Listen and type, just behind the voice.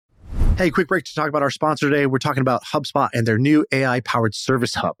Hey, quick break to talk about our sponsor today. We're talking about HubSpot and their new AI-powered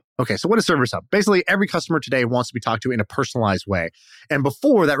Service Hub. Okay, so what is Service Hub? Basically, every customer today wants to be talked to in a personalized way. And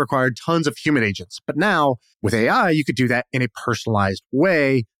before, that required tons of human agents. But now, with AI, you could do that in a personalized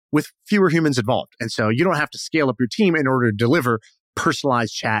way with fewer humans involved. And so you don't have to scale up your team in order to deliver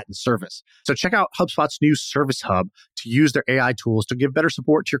personalized chat and service. So check out HubSpot's new Service Hub to use their AI tools to give better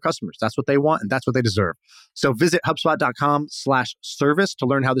support to your customers. That's what they want and that's what they deserve. So visit HubSpot.com/service to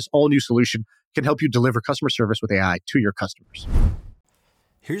learn how this all new solution can help you deliver customer service with AI to your customers.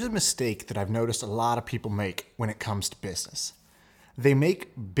 Here's a mistake that I've noticed a lot of people make when it comes to business. They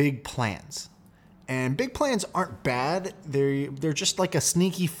make big plans. And big plans aren't bad. They're just like a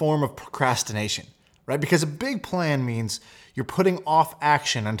sneaky form of procrastination, right? Because a big plan means you're putting off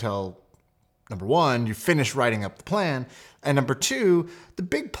action until, number one, you finish writing up the plan. And number two, the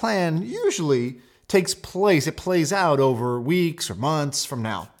big plan usually takes place. It plays out over weeks or months from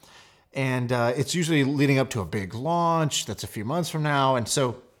now. And it's usually leading up to a big launch that's a few months from now. And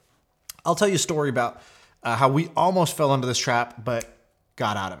so I'll tell you a story about how we almost fell into this trap, but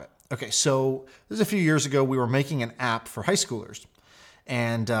got out of it. Okay, so this is a few years ago. We were making an app for high schoolers.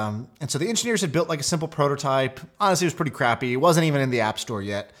 And so the engineers had built like a simple prototype. Honestly, it was pretty crappy. It wasn't even in the App Store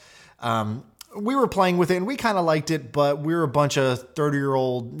yet. We were playing with it and we kind of liked it, but we were a bunch of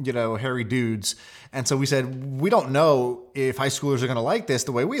 30-year-old, hairy dudes. And so we said, we don't know if high schoolers are going to like this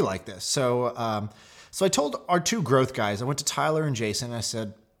the way we like this. So I told our two growth guys, I went to Tyler and Jason, and I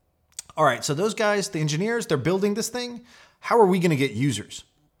said, all right, so those guys, the engineers, they're building this thing. How are we going to get users?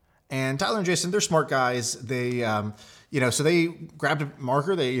 And Tyler and Jason, they're smart guys. They, so they grabbed a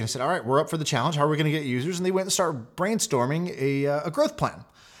marker. They said, all right, we're up for the challenge. How are we going to get users? And they went and started brainstorming a growth plan.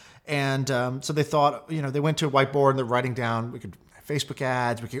 And so they thought, they went to a whiteboard and they're writing down, we could have Facebook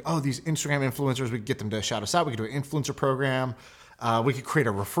ads. We could, these Instagram influencers, we could get them to shout us out. We could do an influencer program. We could create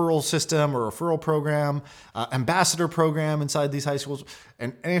a referral system or referral program, ambassador program inside these high schools.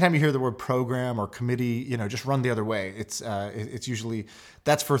 And anytime you hear the word program or committee, just run the other way. It's usually,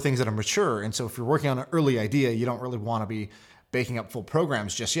 that's for things that are mature. And so if you're working on an early idea, you don't really want to be baking up full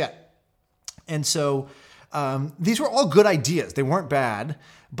programs just yet. And so these were all good ideas. They weren't bad,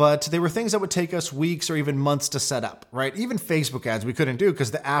 but they were things that would take us weeks or even months to set up, right? Even Facebook ads we couldn't do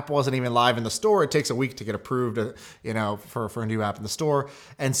because the app wasn't even live in the store. It takes a week to get approved, for a new app in the store.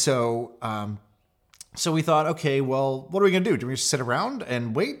 And so, so we thought, okay, well, what are we going to do? Do we just sit around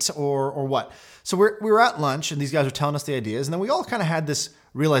and wait or what? So we were at lunch and these guys were telling us the ideas. And then we all kind of had this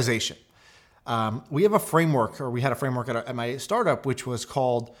realization. We have a framework, or we had a framework at my startup, which was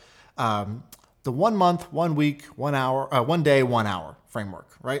called the 1 month, 1 week, 1 hour, 1 day, 1 hour framework,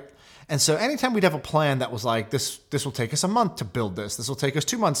 right? And so anytime we'd have a plan that was like, this will take us a month to build this. This will take us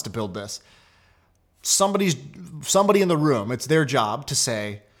 2 months to build this. Somebody in the room, it's their job to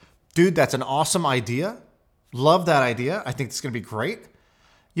say, dude, that's an awesome idea. Love that idea. I think it's going to be great.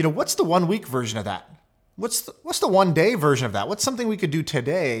 What's the 1 week version of that? What's the 1 day version of that? What's something we could do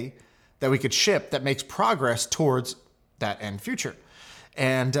today that we could ship that makes progress towards that end future?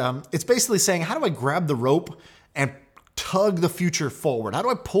 And it's basically saying, how do I grab the rope and tug the future forward? How do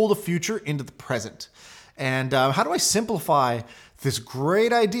I pull the future into the present? And how do I simplify this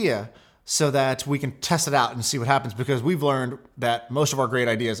great idea so that we can test it out and see what happens? Because we've learned that most of our great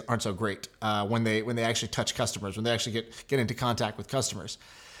ideas aren't so great when they actually touch customers, when they actually get into contact with customers.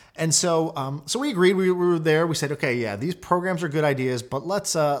 And so we agreed. We were there. We said, okay, yeah, these programs are good ideas, but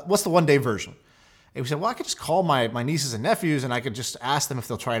what's the 1 day version? And we said, well, I could just call my nieces and nephews and I could just ask them if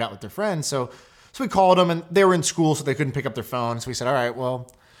they'll try it out with their friends. So we called them and they were in school, so they couldn't pick up their phone. So we said, all right, well,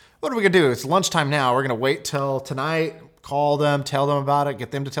 what are we going to do? It's lunchtime now. We're going to wait till tonight, call them, tell them about it,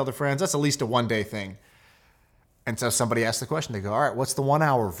 get them to tell their friends. That's at least a 1 day thing. And so somebody asked the question. They go, all right, what's the 1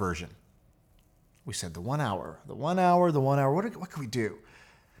 hour version? We said the 1 hour. What can we do?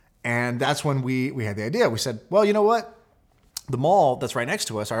 And that's when we had the idea. We said, well, you know what? The mall that's right next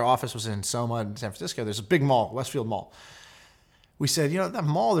to us, our office was in Soma in San Francisco. There's a big mall, Westfield Mall. We said, that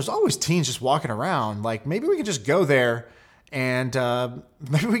mall, there's always teens just walking around. Like, maybe we could just go there and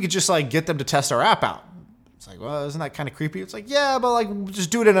maybe we could just get them to test our app out. It's like, well, isn't that kind of creepy? It's like, yeah, but just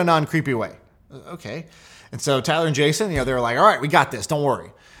do it in a non-creepy way. Okay. And so Tyler and Jason, they were like, all right, we got this. Don't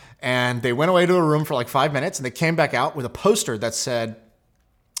worry. And they went away to a room for 5 minutes and they came back out with a poster that said,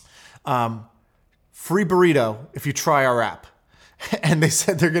 free burrito if you try our app. And they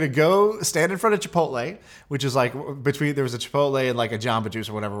said they're going to go stand in front of Chipotle, which is there was a Chipotle and a Jamba Juice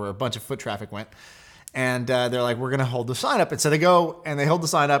or whatever, where a bunch of foot traffic went. And they're like, we're going to hold the sign up. And so they go and they hold the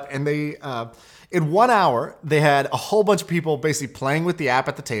sign up and they, in 1 hour, they had a whole bunch of people basically playing with the app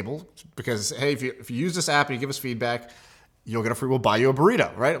at the table because, hey, if you use this app and you give us feedback, we'll buy you a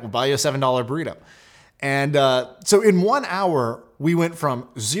burrito, right? We'll buy you a $7 burrito. And so in 1 hour, we went from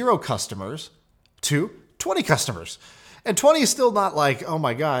 0 customers to 20 customers. And 20 is still not like, oh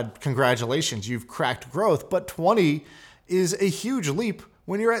my God, congratulations, you've cracked growth. But 20 is a huge leap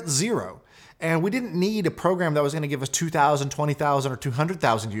when you're at 0. And we didn't need a program that was going to give us 2,000, 20,000, or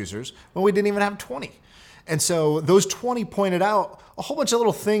 200,000 users when we didn't even have 20. And so those 20 pointed out a whole bunch of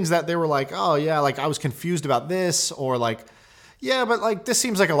little things that they were like, oh yeah, like I was confused about this, or like, yeah, but like this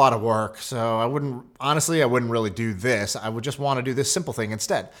seems like a lot of work. So I wouldn't really do this. I would just want to do this simple thing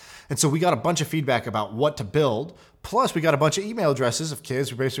instead. And so we got a bunch of feedback about what to build. Plus we got a bunch of email addresses of kids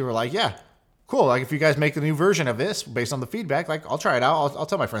who basically were like, yeah, cool. Like if you guys make a new version of this based on the feedback, like I'll try it out. I'll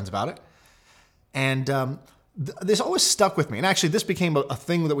tell my friends about it. And this always stuck with me. And actually this became a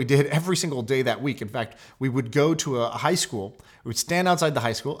thing that we did every single day that week. In fact, we would go to a high school. We would stand outside the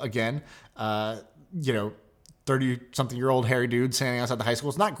high school again, 30-something-year-old hairy dude standing outside the high school.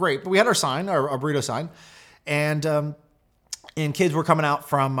 It's not great, but we had our sign, our burrito sign. And kids were coming out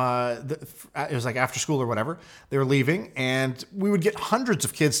from, it was like after school or whatever. They were leaving, and we would get hundreds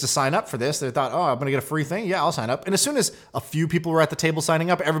of kids to sign up for this. They thought, oh, I'm going to get a free thing? Yeah, I'll sign up. And as soon as a few people were at the table signing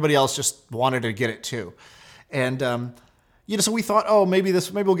up, everybody else just wanted to get it too. And, so we thought, oh, maybe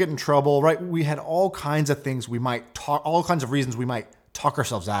we'll get in trouble, right? We had all kinds of things all kinds of reasons we might talk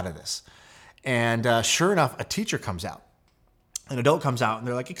ourselves out of this. And sure enough, a teacher comes out, an adult comes out, and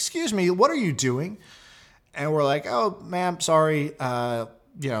they're like, excuse me, what are you doing? And we're like, oh, ma'am, sorry, not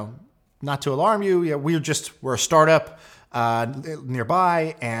to alarm you. Yeah, we're a startup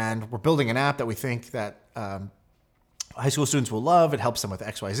nearby, and we're building an app that we think that high school students will love. It helps them with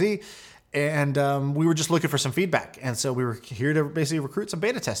XYZ. And we were just looking for some feedback. And so we were here to basically recruit some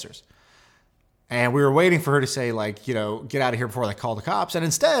beta testers. And we were waiting for her to say, like, get out of here before they call the cops. And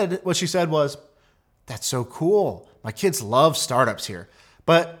instead, what she said was, that's so cool. My kids love startups here.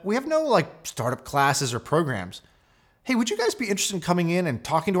 But we have no like startup classes or programs. Hey, would you guys be interested in coming in and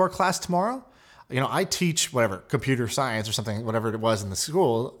talking to our class tomorrow? I teach computer science or something, whatever it was in the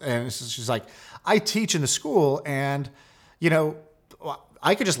school. And she's like, I teach in the school, and,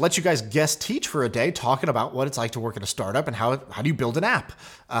 I could just let you guys guest teach for a day talking about what it's like to work at a startup and how do you build an app.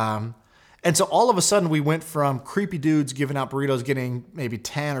 And so all of a sudden we went from creepy dudes giving out burritos, getting maybe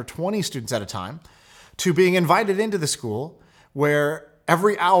 10 or 20 students at a time, to being invited into the school where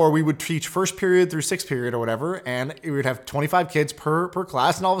every hour we would teach first period through sixth period or whatever, and we would have 25 kids per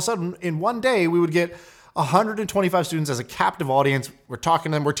class. And all of a sudden in one day we would get 125 students as a captive audience. We're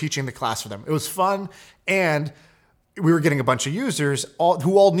talking to them, we're teaching the class for them. It was fun, and we were getting a bunch of users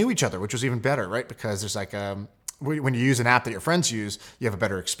who all knew each other, which was even better, right? Because there's like, when you use an app that your friends use, you have a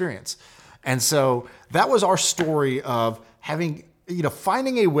better experience. And so that was our story of having,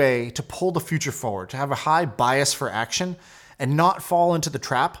 finding a way to pull the future forward, to have a high bias for action and not fall into the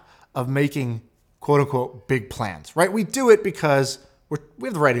trap of making quote unquote big plans, right? We do it because we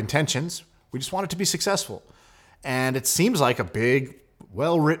have the right intentions. We just want it to be successful. And it seems like a big,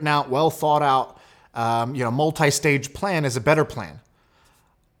 well written out, well thought out, multi-stage plan is a better plan.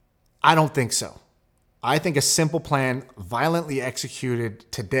 I don't think so. I think a simple plan violently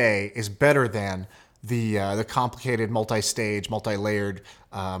executed today is better than the complicated multi-stage, multi-layered,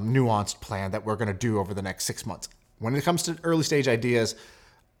 nuanced plan that we're going to do over the next 6 months. When it comes to early stage ideas,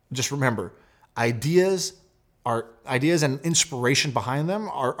 just remember, ideas and inspiration behind them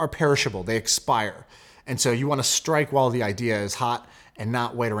are perishable. They expire. And so you want to strike while the idea is hot and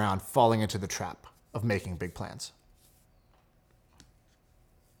not wait around falling into the trap of making big plans.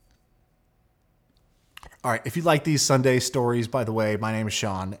 All right, if you like these Sunday stories, by the way, my name is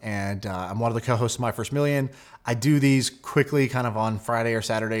Sean, and I'm one of the co-hosts of My First Million. I do these quickly kind of on Friday or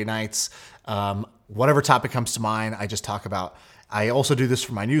Saturday nights. Whatever topic comes to mind, I just talk about. I also do this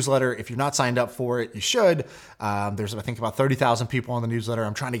for my newsletter. If you're not signed up for it, you should. There's, I think, about 30,000 people on the newsletter.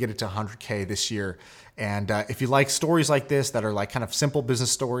 I'm trying to get it to 100K this year. And if you like stories like this that are like kind of simple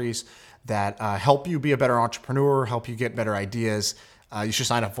business stories that help you be a better entrepreneur, help you get better ideas, you should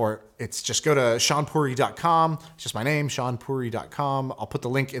sign up for it. It's just go to seanpuri.com. It's just my name, seanpuri.com. I'll put the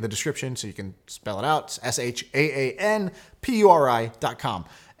link in the description so you can spell it out. It's SHAANPURI.com.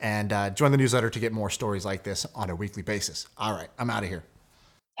 And join the newsletter to get more stories like this on a weekly basis. All right, I'm out of here.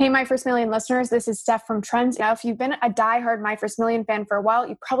 Hey, My First Million listeners, this is Steph from Trends. Now, if you've been a diehard My First Million fan for a while,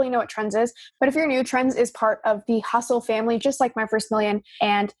 you probably know what Trends is. But if you're new, Trends is part of the Hustle family, just like My First Million.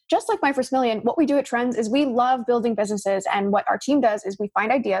 And just like My First Million, what we do at Trends is we love building businesses. And what our team does is we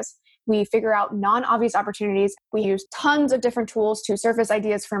find ideas, We figure out non-obvious opportunities. We use tons of different tools to surface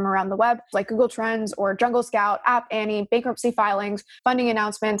ideas from around the web, like Google Trends or Jungle Scout, App Annie, bankruptcy filings, funding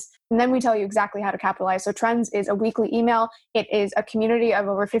announcements, and then we tell you exactly how to capitalize. So Trends is a weekly email. It is a community of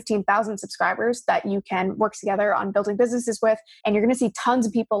over 15,000 subscribers that you can work together on building businesses with. And you're going to see tons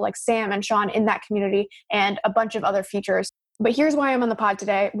of people like Sam and Sean in that community and a bunch of other features. But here's why I'm on the pod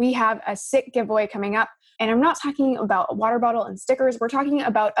today. We have a sick giveaway coming up. And I'm not talking about a water bottle and stickers. We're talking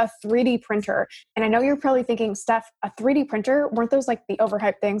about a 3D printer. And I know you're probably thinking, Steph, a 3D printer? Weren't those like the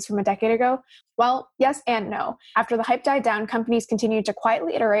overhyped things from a decade ago? Well, yes and no. After the hype died down, companies continued to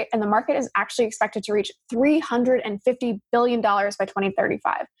quietly iterate, and the market is actually expected to reach $350 billion by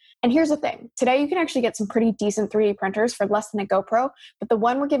 2035. And here's the thing. Today, you can actually get some pretty decent 3D printers for less than a GoPro, but the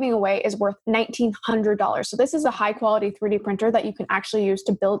one we're giving away is worth $1,900. So this is a high quality 3D printer that you can actually use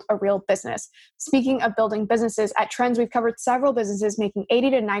to build a real business. Speaking of building businesses, at Trends, we've covered several businesses making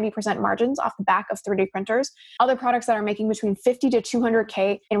 80 to 90% margins off the back of 3D printers, other products that are making between 50 to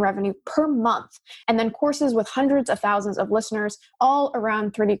 200K in revenue per month, and then courses with hundreds of thousands of listeners all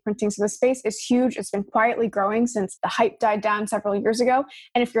around 3D printing. So the space is huge. It's been quietly growing since the hype died down several years ago.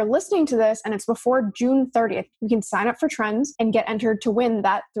 And if you're listening to this and it's before June 30th, you can sign up for Trends and get entered to win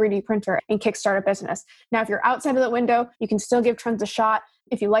that 3D printer and kickstart a business. Now, if you're outside of the window, you can still give Trends a shot.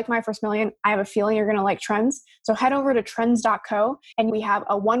 If you like My First Million, I have a feeling you're going to like Trends. So head over to trends.co and we have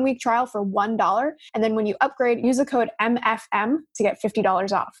a 1-week trial for $1. And then when you upgrade, use the code MFM to get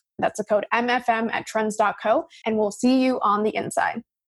 $50 off. That's the code MFM at trends.co, and we'll see you on the inside.